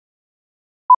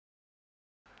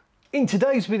In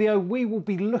today's video, we will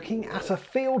be looking at a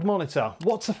field monitor.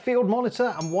 What's a field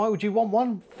monitor and why would you want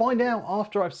one? Find out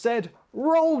after I've said,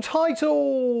 roll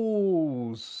titles!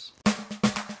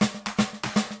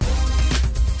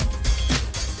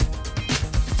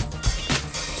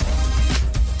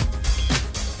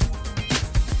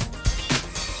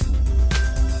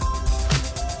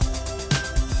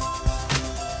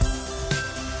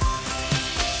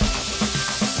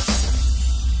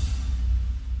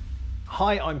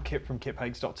 Hi, I'm Kip from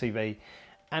kiphakes.tv,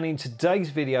 and in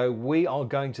today's video we are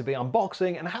going to be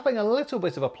unboxing and having a little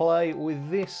bit of a play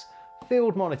with this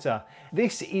field monitor.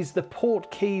 This is the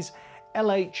Portkeys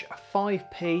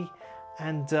LH5P,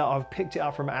 and I've picked it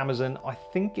up from Amazon. I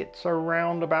think it's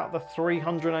around about the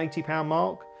 £380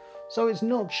 mark, so it's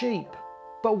not cheap.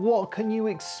 But what can you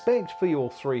expect for your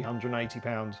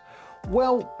 £380?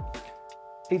 Well,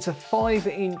 it's a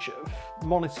 5-inch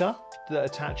monitor that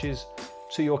attaches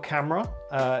to your camera.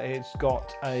 It's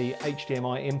got a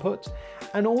HDMI input,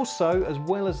 and also, as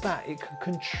well as that, it can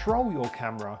control your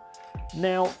camera.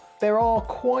 Now, there are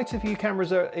quite a few cameras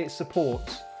that it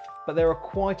supports, but there are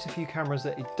quite a few cameras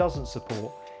that it doesn't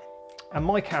support. And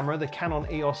my camera, the Canon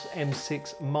EOS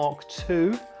M6 Mark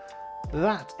II,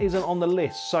 that isn't on the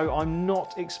list, so I'm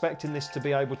not expecting this to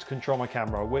be able to control my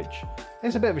camera, which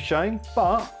is a bit of a shame,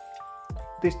 but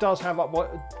this does have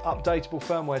updatable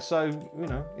firmware, so, you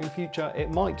know, in future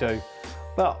it might do.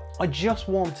 But I just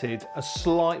wanted a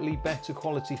slightly better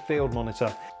quality field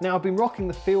monitor. Now, I've been rocking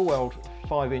the FieldWorld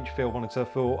 5-inch field monitor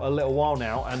for a little while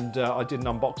now, and I did an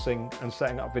unboxing and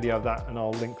setting up video of that, and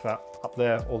I'll link that up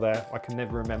there or there. I can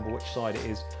never remember which side it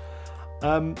is.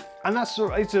 And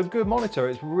it's a good monitor,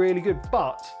 it's really good,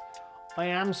 but I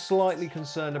am slightly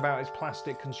concerned about its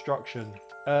plastic construction.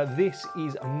 This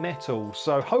is metal,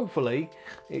 so hopefully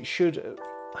it should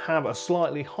have a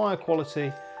slightly higher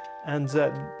quality, and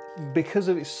because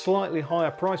of its slightly higher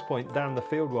price point than the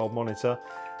FieldWorld monitor,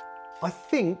 I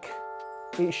think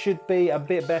it should be a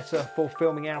bit better for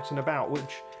filming out and about,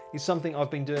 which is something I've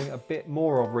been doing a bit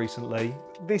more of recently.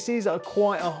 This is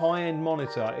quite a high-end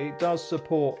monitor. It does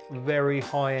support very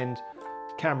high-end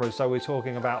cameras, so we're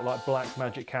talking about like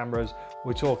Blackmagic cameras,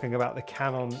 we're talking about the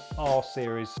Canon R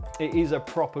series. It is a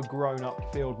proper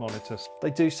grown-up field monitor.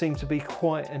 They do seem to be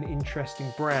quite an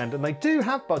interesting brand, and they do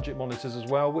have budget monitors as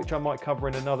well, which I might cover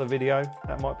in another video.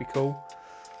 That might be cool.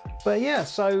 But yeah,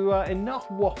 so enough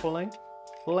waffling,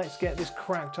 let's get this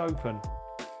cracked open.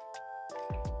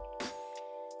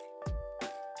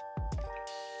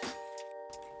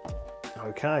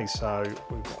 Okay, so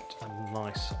we've got a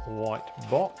nice white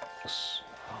box.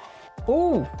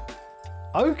 Oh,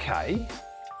 okay,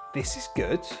 this is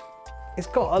good. It's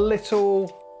got a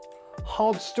little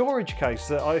hard storage case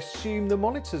that I assume the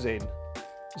monitor's in.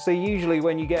 So usually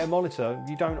when you get a monitor,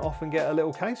 you don't often get a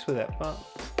little case with it, but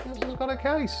this has got a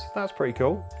case. That's pretty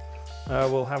cool.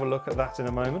 We'll have a look at that in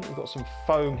a moment. We've got some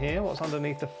foam here. What's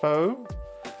underneath the foam?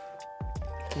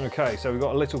 Okay, so we've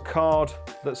got a little card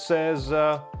that says,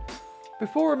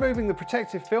 before removing the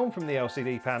protective film from the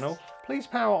LCD panel, please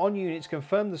power on unit to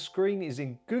confirm the screen is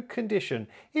in good condition.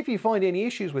 If you find any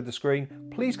issues with the screen,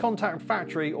 please contact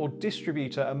factory or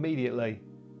distributor immediately.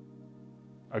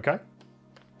 Okay.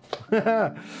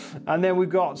 And then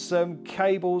we've got some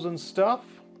cables and stuff.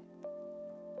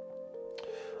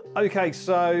 Okay,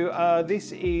 so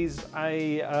this is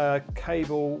a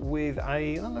cable with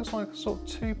that looks like a sort of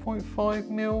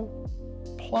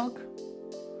 2.5mm plug.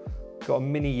 Got a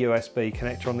mini USB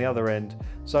connector on the other end.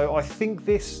 So I think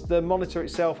the monitor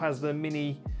itself has the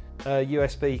mini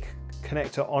USB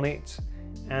connector on it,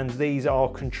 and these are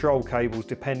control cables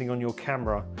depending on your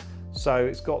camera. So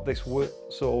it's got this sort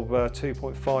of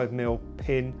 2.5mm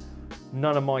pin.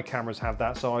 None of my cameras have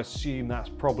that, so I assume that's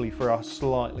probably for a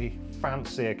slightly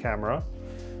fancier camera.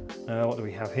 What do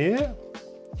we have here?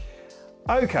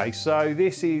 Okay, so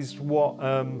this is what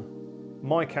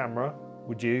my camera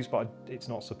would use, but it's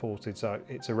not supported, so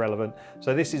it's irrelevant.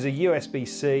 So this is a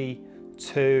USB-C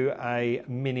to a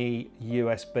mini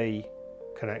USB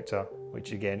connector,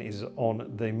 which again is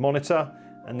on the monitor,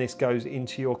 and this goes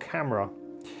into your camera.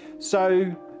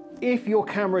 So if your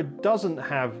camera doesn't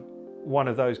have one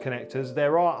of those connectors,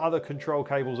 there are other control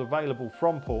cables available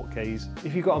from Portkeys.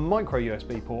 If you've got a micro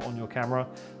USB port on your camera,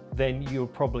 then you'll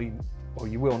probably, or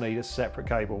you will need a separate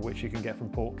cable, which you can get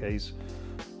from Portkeys.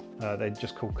 They're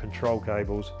just called control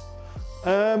cables.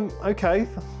 Okay,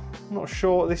 I'm not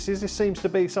sure what this is. This seems to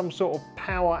be some sort of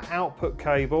power output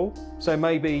cable. So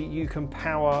maybe you can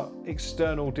power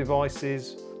external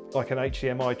devices like an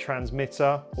HDMI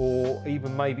transmitter, or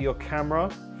even maybe your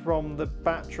camera from the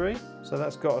battery. So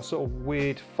that's got a sort of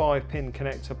weird 5-pin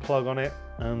connector plug on it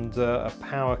and a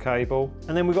power cable.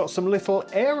 And then we've got some little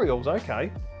aerials,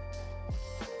 okay.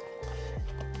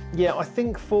 Yeah, I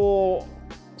think for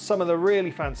some of the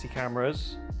really fancy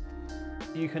cameras,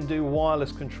 you can do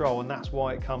wireless control, and that's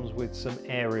why it comes with some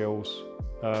aerials.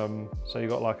 So you've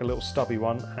got like a little stubby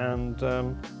one and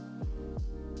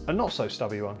a not so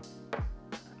stubby one.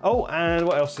 Oh, and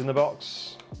what else is in the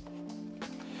box?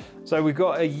 So we've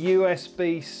got a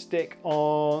USB stick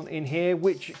in here,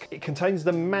 which it contains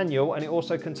the manual, and it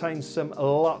also contains some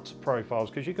LUT profiles,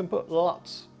 because you can put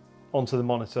LUTs onto the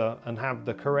monitor and have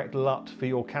the correct LUT for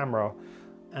your camera.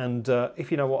 And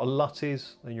if you know what a LUT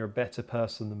is, then you're a better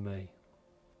person than me.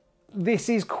 This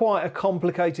is quite a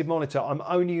complicated monitor. I'm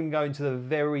only going to go into the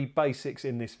very basics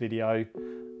in this video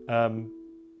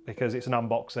because it's an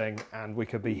unboxing and we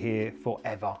could be here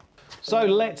forever. So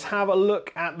let's have a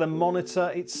look at the monitor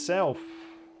itself.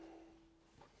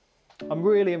 I'm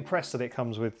really impressed that it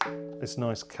comes with this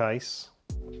nice case.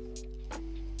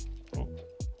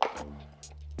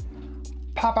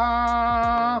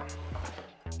 Papa!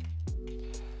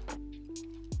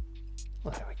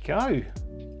 There we go.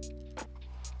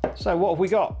 So what have we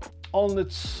got? On the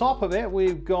top of it,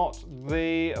 we've got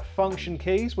the function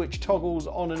keys, which toggles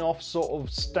on and off sort of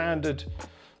standard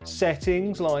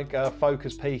settings like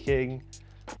focus peaking,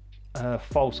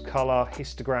 false color,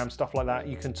 histogram, stuff like that.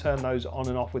 You can turn those on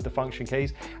and off with the function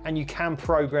keys, and you can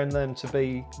program them to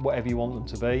be whatever you want them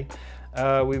to be.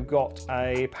 We've got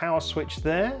a power switch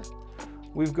there.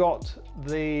 We've got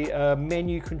the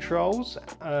menu controls,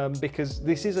 because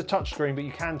this is a touchscreen, but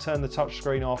you can turn the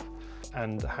touchscreen off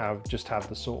and just have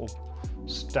the sort of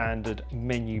standard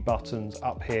menu buttons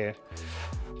up here.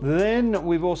 Then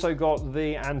we've also got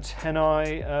the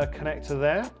antennae connector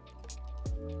there.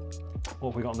 What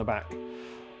have we got on the back?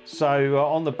 So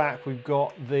on the back we've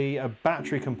got the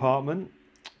battery compartment,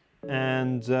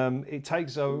 and it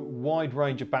takes a wide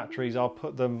range of batteries. I'll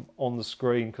put them on the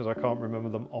screen because I can't remember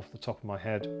them off the top of my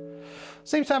head.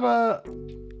 Seems to have a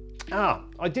I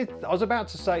was about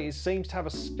to say it seems to have a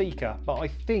speaker, but I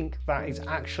think that is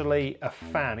actually a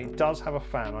fan. It does have a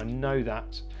fan, I know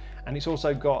that. And it's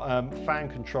also got fan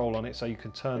control on it, so you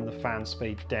can turn the fan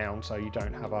speed down so you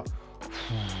don't have a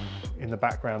in the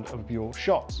background of your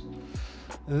shots.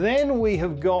 Then we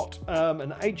have got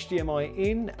an HDMI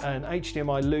in, an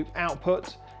HDMI loop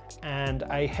output, and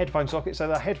a headphone socket. So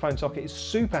the headphone socket is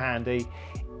super handy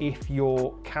if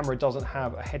your camera doesn't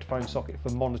have a headphone socket for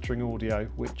monitoring audio,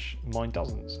 which mine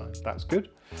doesn't, so that's good.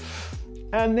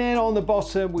 And then on the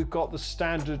bottom, we've got the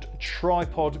standard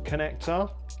tripod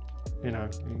connector. You know,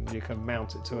 you can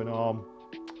mount it to an arm.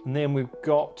 And then we've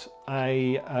got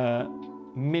a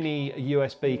mini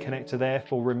USB connector there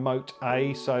for remote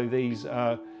A, so these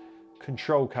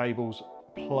control cables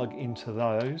plug into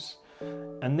those.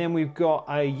 And then we've got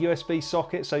a USB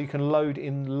socket, so you can load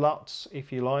in LUTs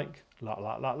if you like.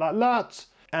 LUTs.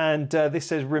 And this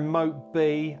says remote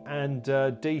B and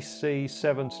DC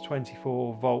 7 to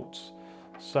 24 volts.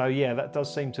 So yeah, that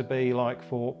does seem to be like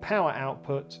for power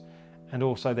output, and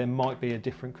also there might be a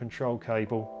different control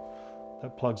cable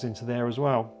that plugs into there as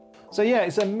well. So yeah,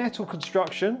 it's a metal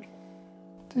construction.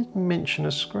 I did mention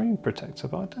a screen protector,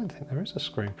 but I don't think there is a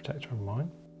screen protector on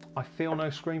mine. I feel no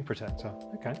screen protector.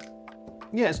 Okay.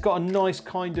 Yeah, it's got a nice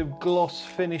kind of gloss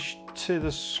finish to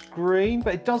the screen,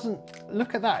 but it doesn't,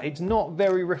 look at that, it's not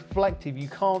very reflective. You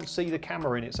can't see the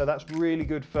camera in it, so that's really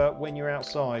good for when you're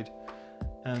outside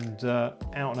and out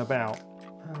and about.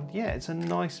 And yeah, it's a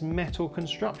nice metal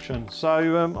construction.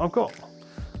 So I've got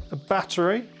a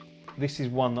battery. This is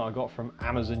one that I got from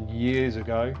Amazon years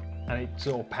ago, and it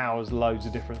sort of powers loads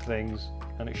of different things,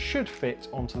 and it should fit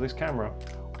onto this camera.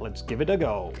 Let's give it a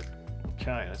go.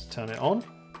 Okay, let's turn it on.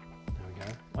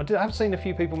 I have seen a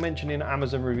few people mention in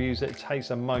Amazon reviews that it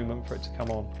takes a moment for it to come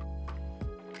on,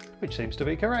 which seems to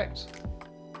be correct.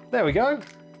 There we go.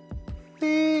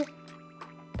 The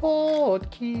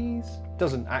Portkeys.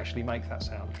 Doesn't actually make that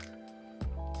sound.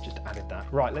 Just added that.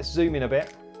 Right, let's zoom in a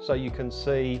bit so you can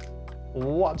see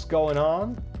what's going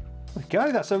on. There we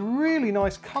go, that's a really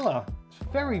nice colour.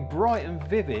 It's very bright and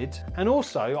vivid. And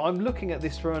also, I'm looking at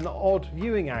this from an odd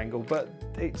viewing angle, but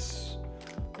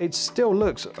it still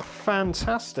looks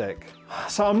fantastic.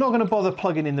 So I'm not going to bother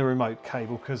plugging in the remote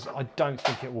cable because I don't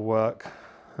think it will work.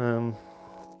 You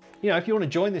know, if you want to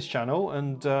join this channel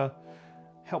and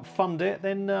help fund it,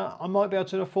 then I might be able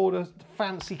to afford a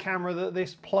fancy camera that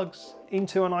this plugs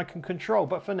into and I can control.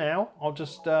 But for now, I'll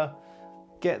just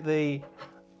get the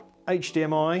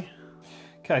HDMI.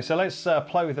 Okay, so let's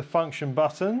play with the function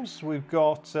buttons. We've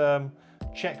got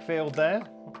check field there.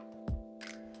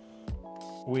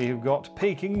 we've got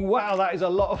peaking. Wow, that is a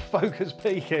lot of focus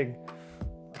peaking.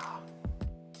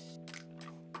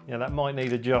 Yeah, that might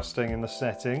need adjusting in the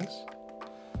settings.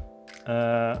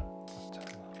 So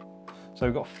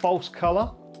we've got false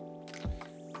color,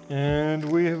 and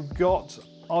we have got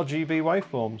RGB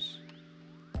waveforms.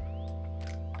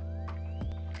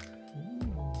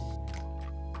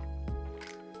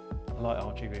 I like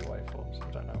RGB waveforms,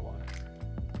 I don't know why.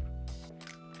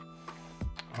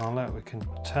 Oh look, we can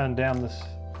turn down the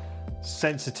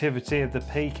sensitivity of the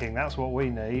peaking, that's what we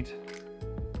need.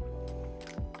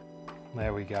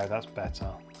 There we go, that's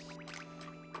better.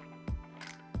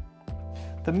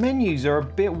 The menus are a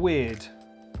bit weird.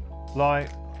 Like,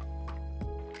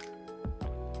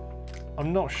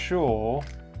 I'm not sure.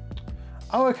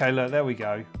 Oh, okay, look, there we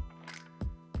go.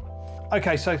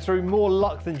 Okay, so through more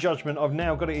luck than judgment, I've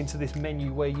now got it into this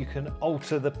menu where you can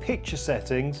alter the picture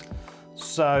settings.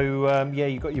 So, yeah,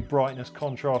 you've got your brightness,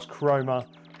 contrast, chroma,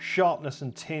 sharpness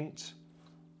and tint,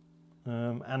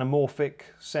 anamorphic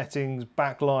settings,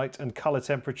 backlight and color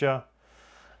temperature.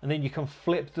 And then you can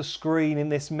flip the screen in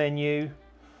this menu.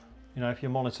 You know, if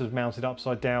your monitor's mounted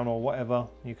upside down or whatever,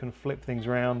 you can flip things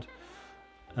around.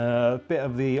 A bit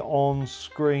of the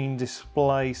on-screen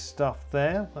display stuff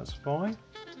there, that's fine.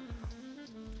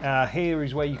 Here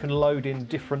is where you can load in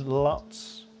different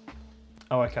LUTs.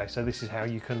 Oh, okay, so this is how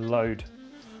you can load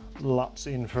LUTs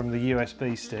in from the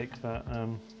USB stick. But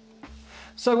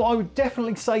so I would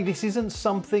definitely say this isn't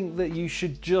something that you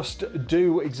should just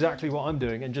do exactly what I'm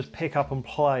doing and just pick up and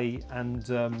play and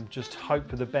just hope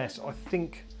for the best. I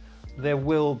think there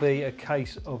will be a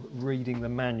case of reading the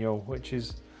manual, which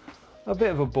is a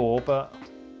bit of a bore, but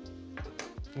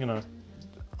you know,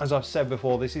 as I've said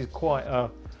before, this is quite a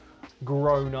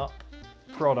grown-up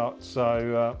product,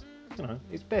 so you know,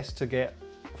 it's best to get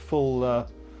full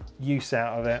use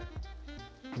out of it,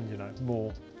 and, you know,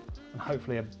 more and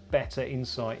hopefully a better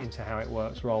insight into how it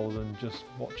works rather than just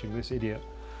watching this idiot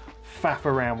faff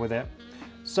around with it.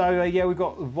 So yeah, we've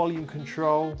got volume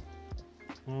control,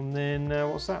 and then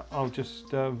what's that? Oh,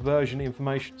 just version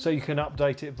information, so you can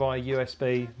update it via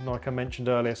USB like I mentioned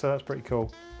earlier, so that's pretty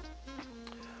cool.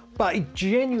 But it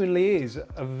genuinely is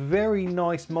a very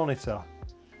nice monitor.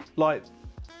 Like,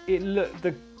 it look,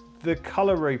 the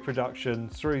color reproduction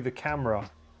through the camera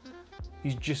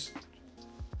is just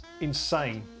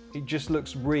insane. It just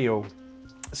looks real.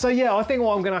 So yeah, I think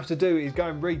what I'm gonna have to do is go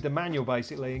and read the manual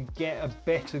basically and get a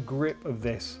better grip of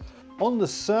this. On the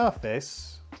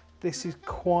surface, this is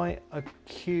quite a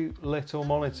cute little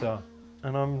monitor,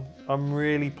 and I'm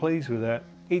really pleased with it.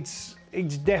 It's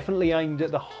definitely aimed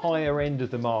at the higher end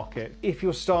of the market. If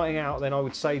you're starting out, then I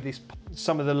would say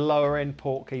some of the lower end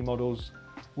Portkey models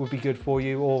would be good for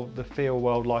you, or the Feel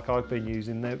World like I've been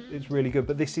using. It's really good,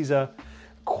 but this is a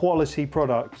quality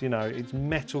product, you know, it's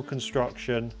metal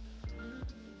construction.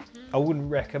 I wouldn't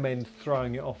recommend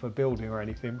throwing it off a building or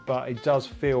anything, but it does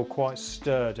feel quite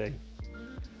sturdy.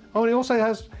 Oh, and it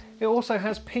also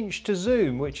has pinch to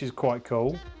zoom, which is quite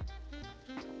cool.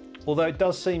 Although it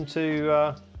does seem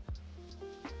to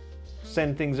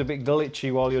send things a bit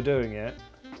glitchy while you're doing it.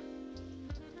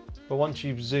 But once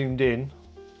you've zoomed in,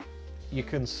 you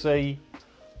can see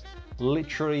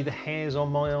literally the hairs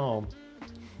on my arm.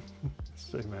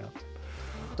 Zoom out.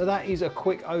 So that is a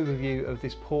quick overview of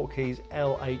this Portkeys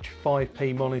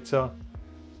LH5P monitor.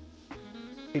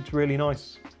 It's really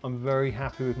nice. I'm very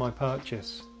happy with my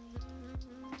purchase.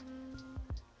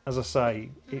 As I say,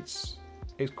 it's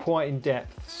quite in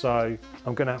depth, so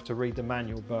I'm going to have to read the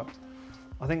manual, but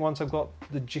I think once I've got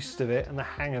the gist of it and the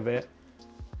hang of it,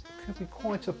 it could be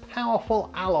quite a powerful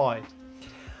ally.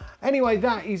 Anyway,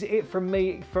 that is it from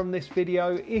me from this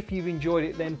video. If you've enjoyed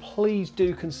it, then please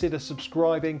do consider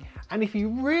subscribing, and if you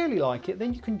really like it,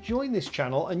 then you can join this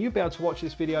channel and you'll be able to watch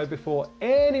this video before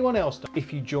anyone else does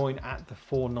if you join at the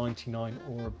 $4.99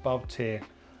 or above tier.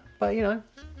 But you know,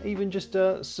 even just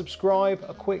subscribe,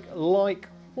 a quick like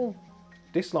or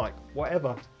dislike,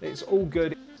 whatever, it's all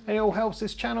good and it all helps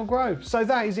this channel grow. So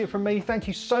that is it from me. Thank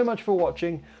you so much for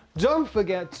watching. Don't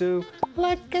forget to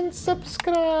like and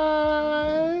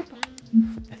subscribe,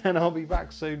 and I'll be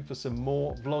back soon for some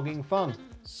more vlogging fun.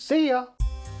 See ya.